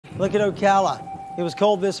Look at Ocala. It was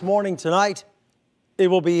cold this morning. Tonight, it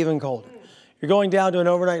will be even colder. You're going down to an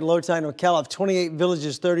overnight low tide in Ocala of 28,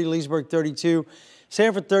 Villages 30, Leesburg 32,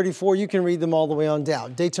 Sanford 34. You can read them all the way on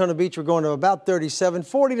down. Daytona Beach, we're going to about 37,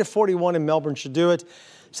 40 to 41 in Melbourne should do it.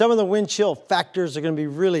 Some of the wind chill factors are going to be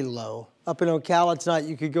really low. Up in Ocala tonight,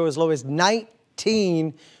 you could go as low as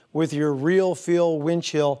 19 with your real feel wind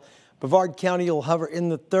chill. Brevard County will hover in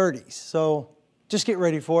the 30s. So just get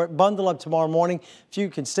ready for it. Bundle up tomorrow morning. If you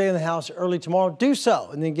can stay in the house early tomorrow, do so,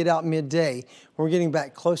 and then get out midday. We're getting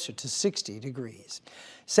back closer to 60 degrees.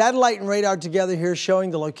 Satellite and radar together here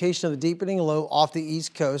showing the location of the deepening low off the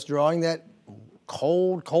east coast, drawing that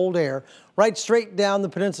cold air right straight down the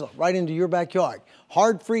peninsula, right into your backyard.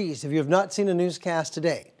 Hard freeze if you have not seen a newscast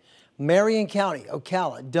today. Marion County,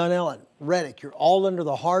 Ocala, Dunnellon, Reddick, you're all under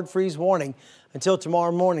the hard freeze warning until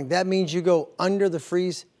tomorrow morning. That means you go under the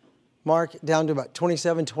freeze mark down to about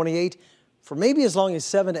 27, 28 for maybe as long as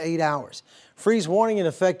 7 to 8 hours. Freeze warning in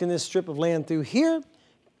effect in this strip of land through here.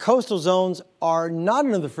 Coastal zones are not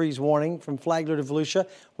under the freeze warning from Flagler to Volusia.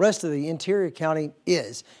 Rest of the interior county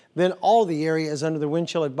is. Then all the area is under the wind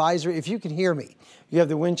chill advisory. If you can hear me, you have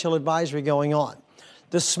the wind chill advisory going on.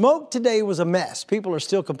 The smoke today was a mess. People are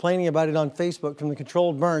still complaining about it on Facebook from the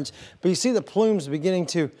controlled burns, but you see the plumes beginning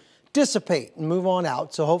to dissipate and move on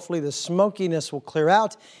out. So hopefully the smokiness will clear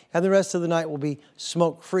out and the rest of the night will be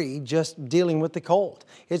smoke-free, just dealing with the cold.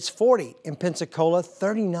 It's 40 in Pensacola,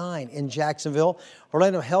 39 in Jacksonville.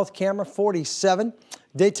 Orlando Health Camera, 47.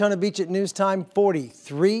 Daytona Beach at news time,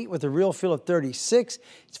 43 with a real feel of 36.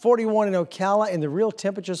 It's 41 in Ocala, and the real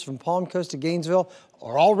temperatures from Palm Coast to Gainesville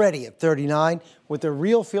are already at 39 with a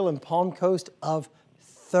real feel in Palm Coast of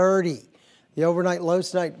 30. The overnight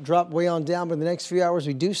lows tonight drop way on down, but in the next few hours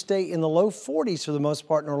we do stay in the low 40s for the most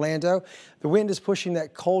part in Orlando. The wind is pushing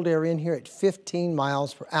that cold air in here at 15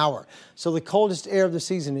 miles per hour. So the coldest air of the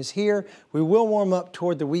season is here. We will warm up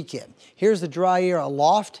toward the weekend. Here's the dry air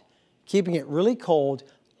aloft, keeping it really cold.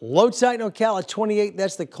 Low tide in Ocala, 28,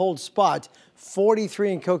 that's the cold spot.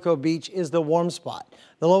 43 in Cocoa Beach is the warm spot.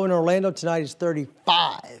 The low in Orlando tonight is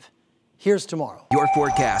 35. Here's tomorrow. Your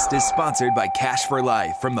forecast is sponsored by Cash for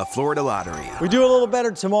Life from the Florida Lottery. We do a little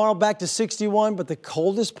better tomorrow, back to 61, but the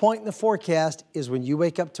coldest point in the forecast is when you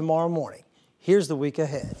wake up tomorrow morning. Here's the week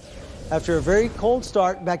ahead. After a very cold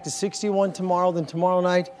start, back to 61 tomorrow, then tomorrow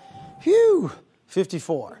night,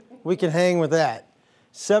 54. We can hang with that.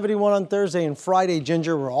 71 on Thursday and Friday,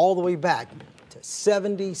 Ginger, we're all the way back to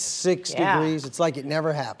 76 degrees. It's like it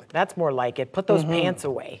never happened. That's more like it. Put those pants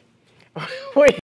away.